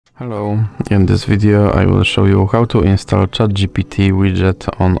Hello, in this video I will show you how to install Chat GPT widget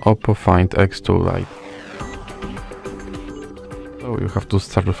on OPPO Find X2 Lite. So you have to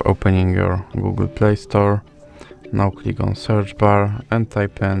start with opening your Google Play Store. Now click on search bar and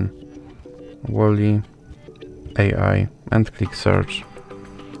type in Wally AI and click search.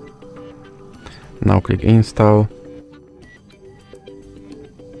 Now click install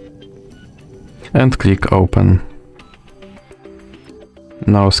and click open.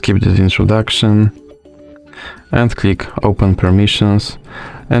 Now skip this introduction and click open permissions,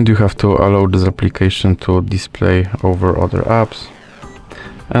 and you have to allow this application to display over other apps,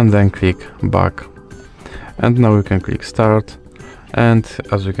 and then click back. And now you can click start, and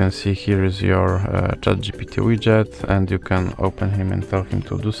as you can see, here is your Chat GPT widget, and you can open him and tell him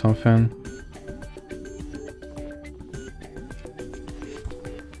to do something.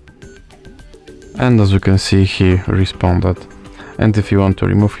 And as you can see, he responded. And if you want to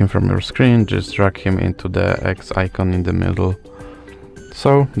remove him from your screen, just drag him into the X icon in the middle.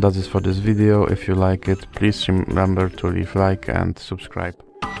 So that's it for this video. If you like it, please remember to leave a like and subscribe.